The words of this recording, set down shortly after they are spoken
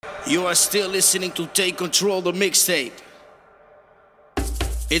You are still listening to Take Control, the mixtape.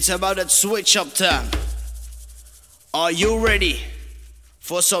 It's about that switch up time. Are you ready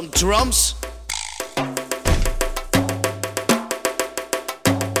for some drums?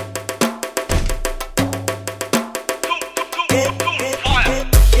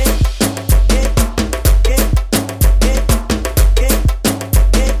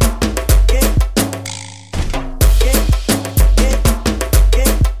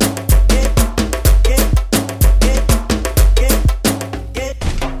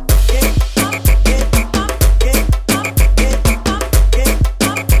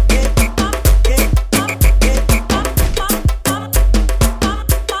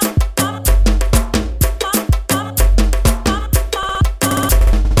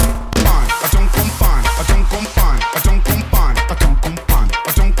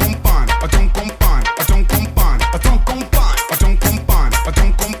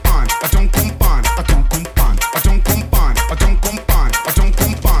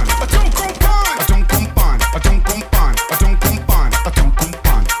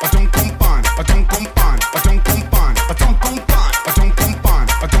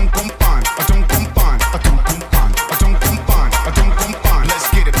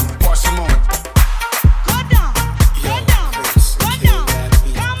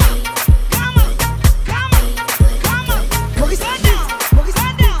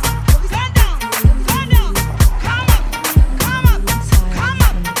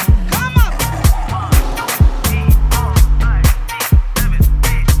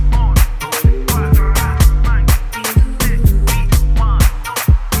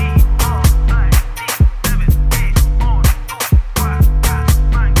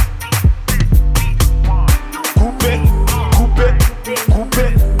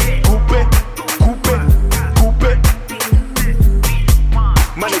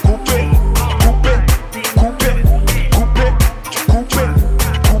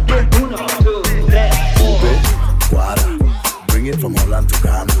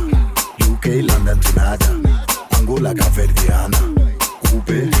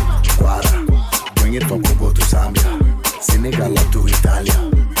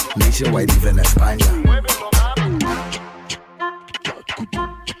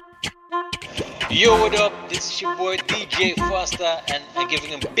 Yo, what up? This is your boy DJ Foster, and I'm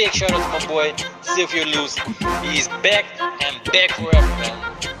giving a big shout out to my boy Sylvia Luz. He's back and back forever,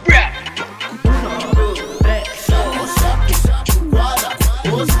 man. Rap!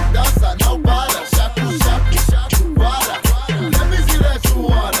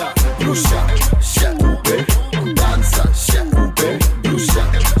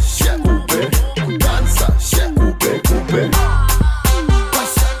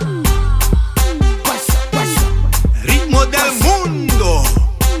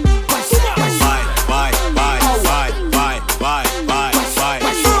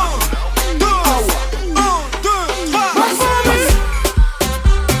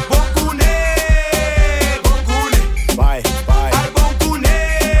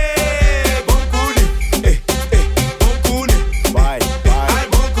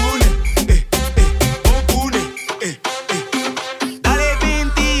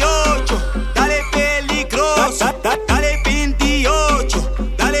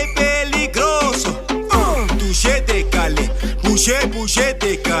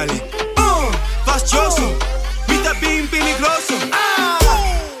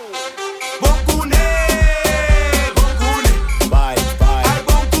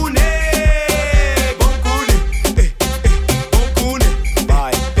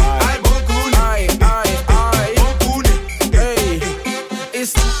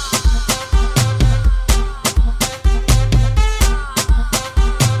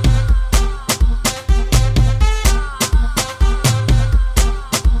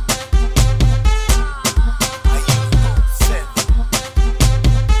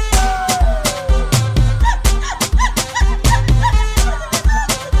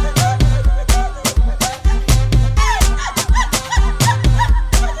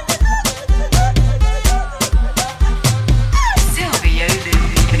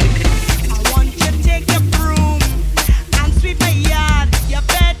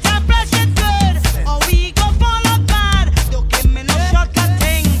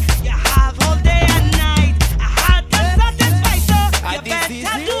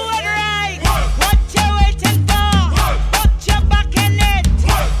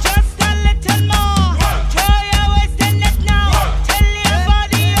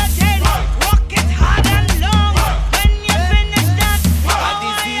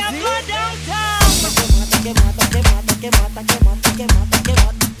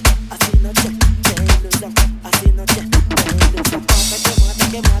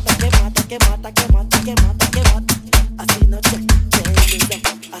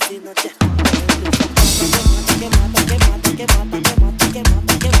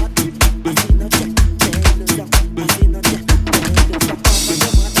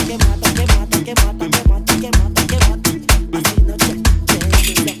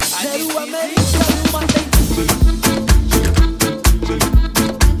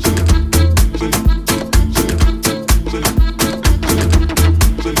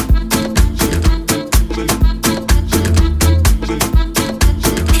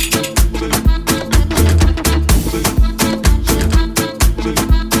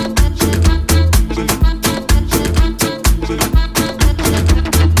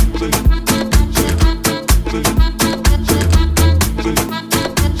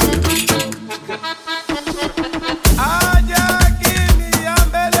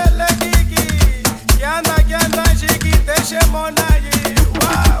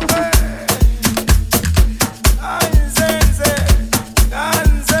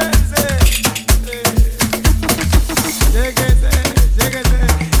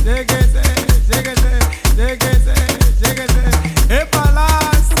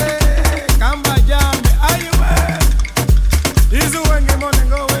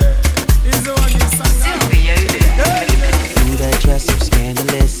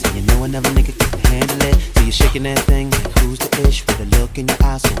 shaking that thing like who's the ish? With a look in your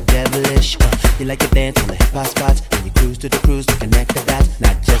eyes so devilish. You like to dance on the hip hop spots, and you cruise to the cruise to connect the dots.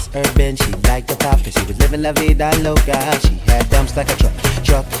 Not just urban, she liked the pop, cause she was living la vida loca. She had dumps like a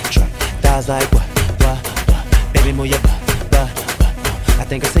truck. Thighs like what? Baby, move your butt. I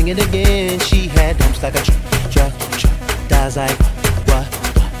think I'll sing it again. She had dumps like a truck. Thighs like what?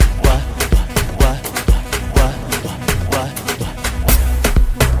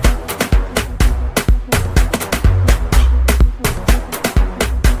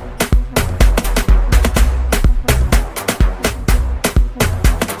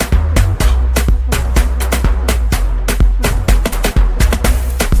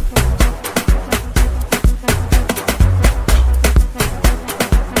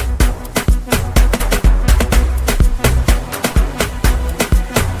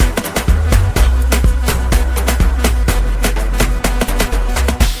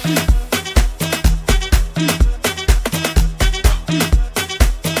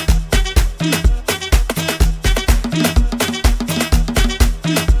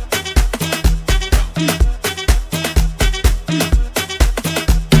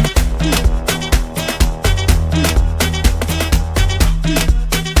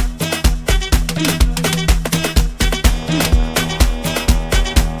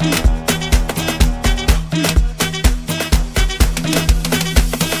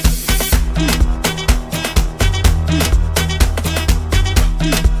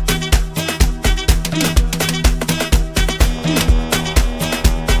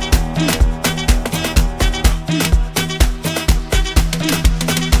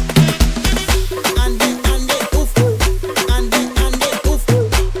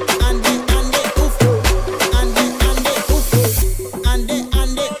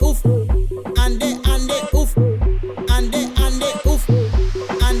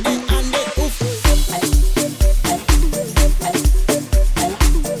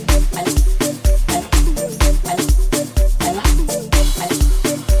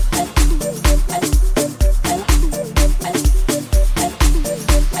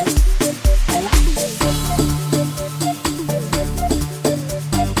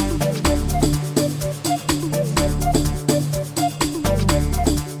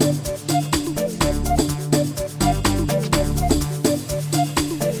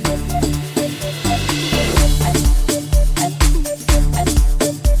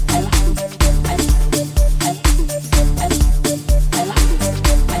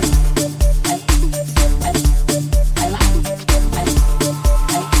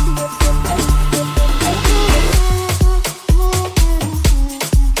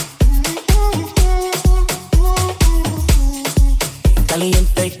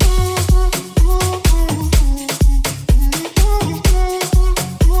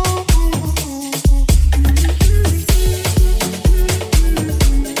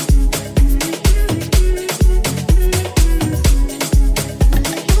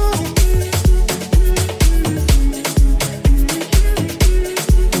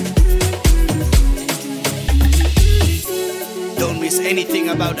 Anything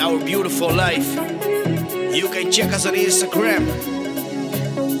about our beautiful life, you can check us on Instagram.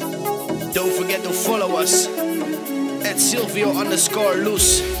 Don't forget to follow us at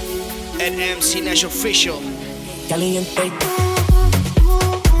Silvio_Luz and MC Nash Official. Caliente.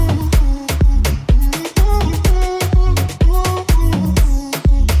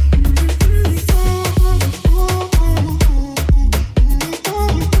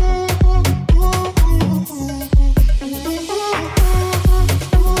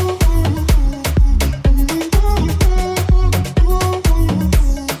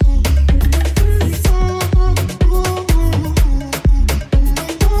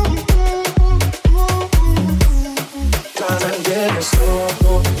 Time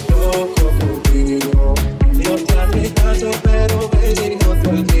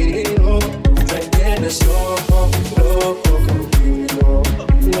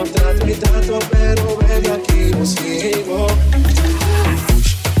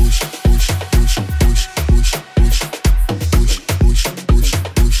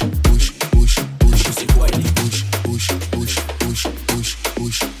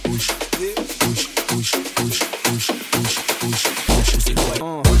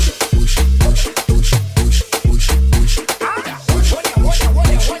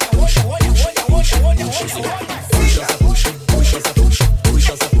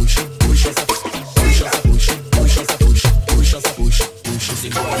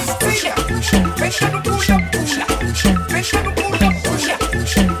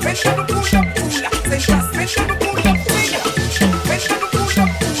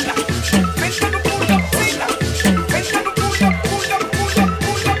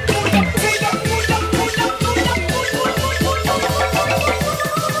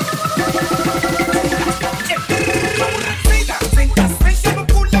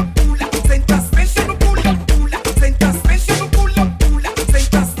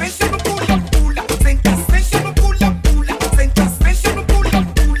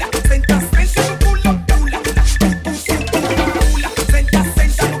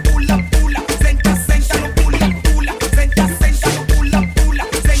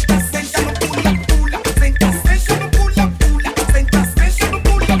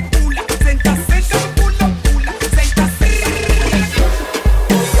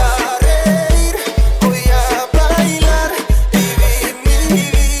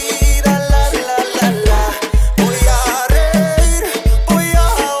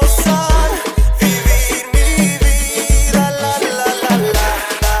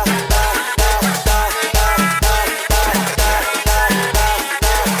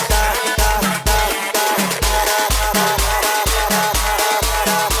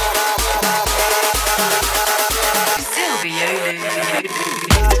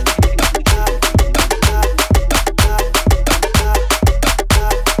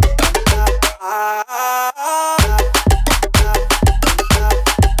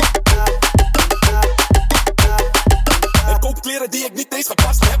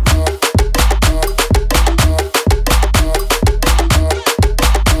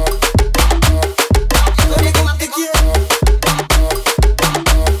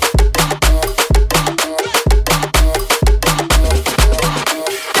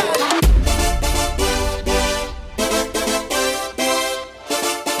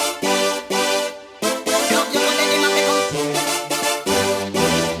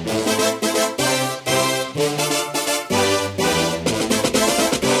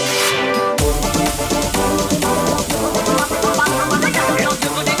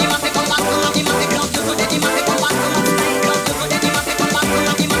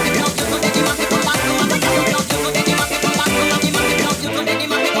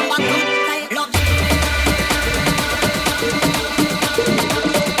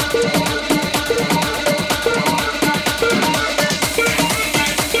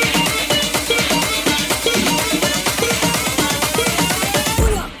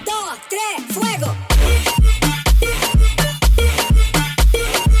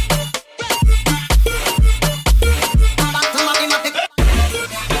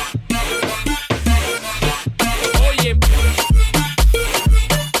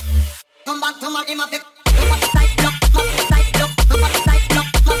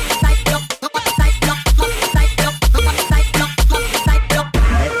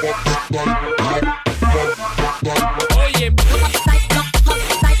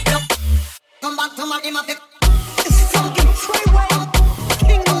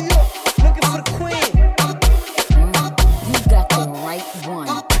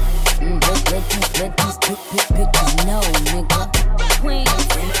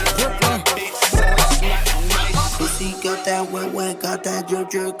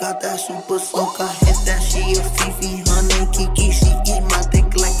Got that super soaker, hit that she a Fifi, honey Kiki, she eat my dick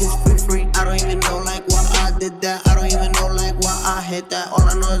like it's free. I don't even know like why I did that. I don't even know like why I hit that. All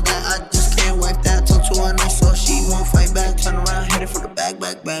I know is that I just can't wipe that. Talk to her nice so she won't fight back. Turn around, hit it for the back.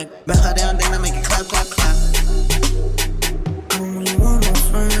 Back her down, then I make it clap. I don't really want no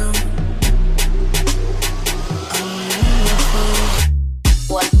friend.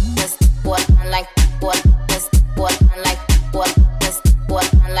 What this, what I like, what this, what I like, what this, what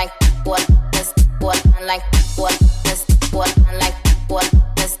I like, what this, what I like, what this, what I like, what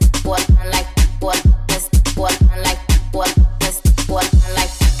this, what I like, what this, what I like, what this, what I like.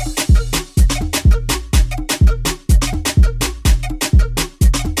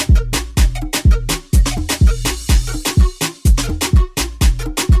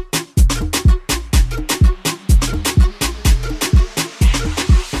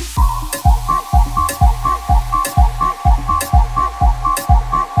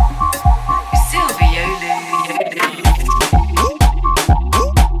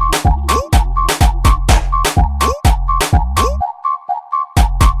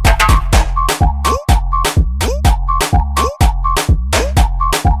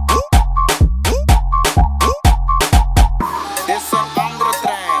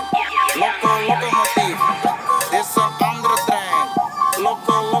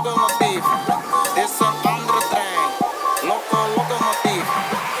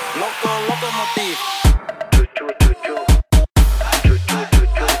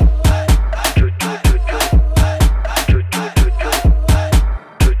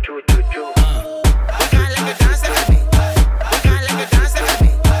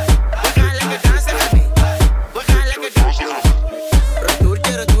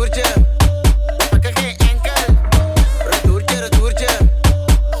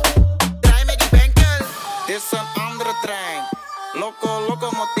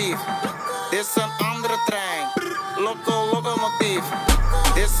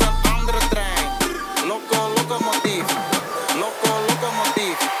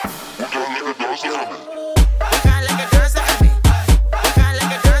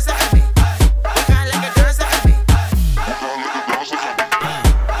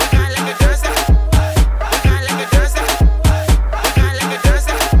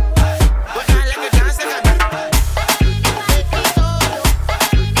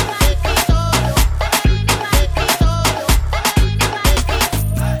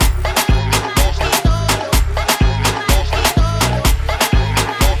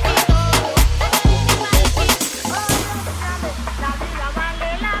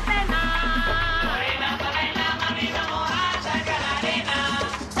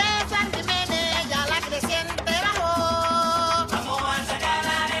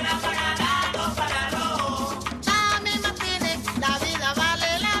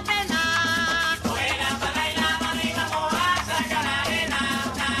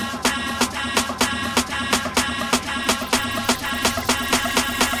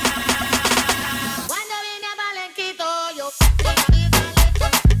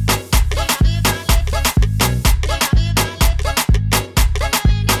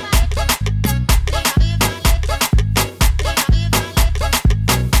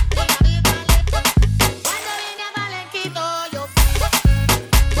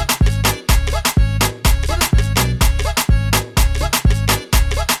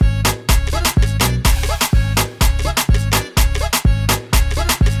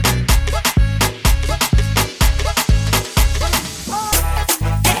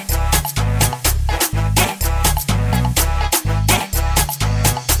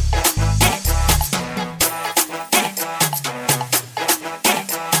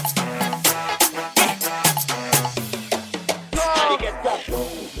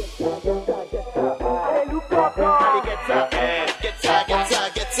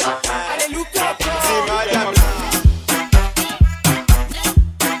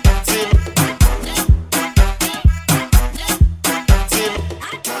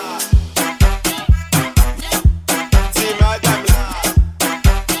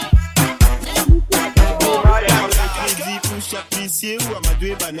 ou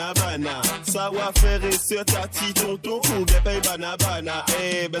amadoué banabana. Savoir faire sur ta petite tonton ou bien paye banabana.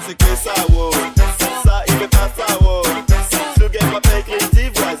 Eh ben c'est que ça, wow. Ça, il fait pas ça, wow. Ce gars m'a fait crédit,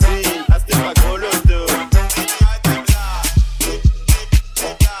 voici. Ah, c'était pas gros le dos.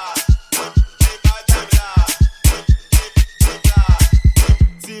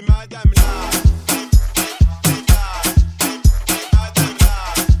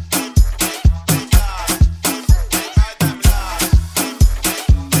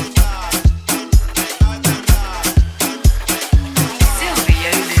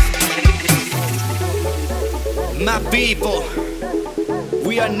 My people,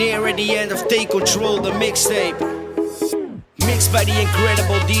 we are near the end of Take Control, the mixtape. Mixed by the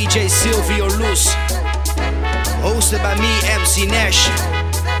incredible DJ Silvio Luz. Hosted by me, MC Nash.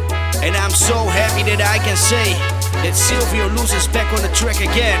 And I'm so happy that I can say that Silvio Luz is back on the track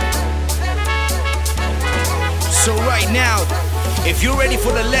again. So right now, if you're ready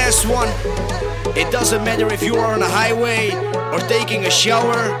for the last one, it doesn't matter if you are on a highway or taking a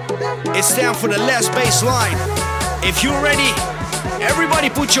shower, it's time for the last bass line. If you're ready, everybody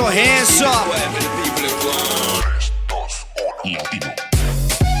put your hands up.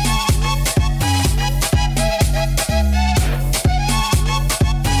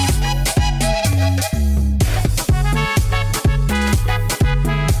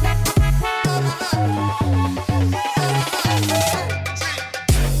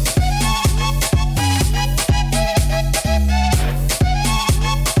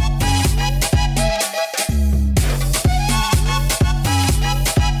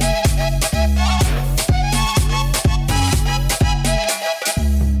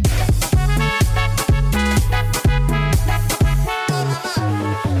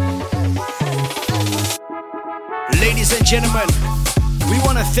 Ladies and gentlemen, we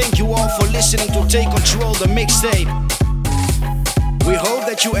want to thank you all for listening to Take Control, the mixtape. We hope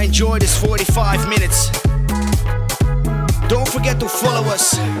that you enjoy this 45 minutes. Don't forget to follow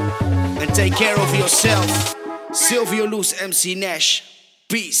us and take care of yourself. Silvio Luz, MC Nash.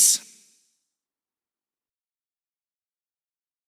 Peace.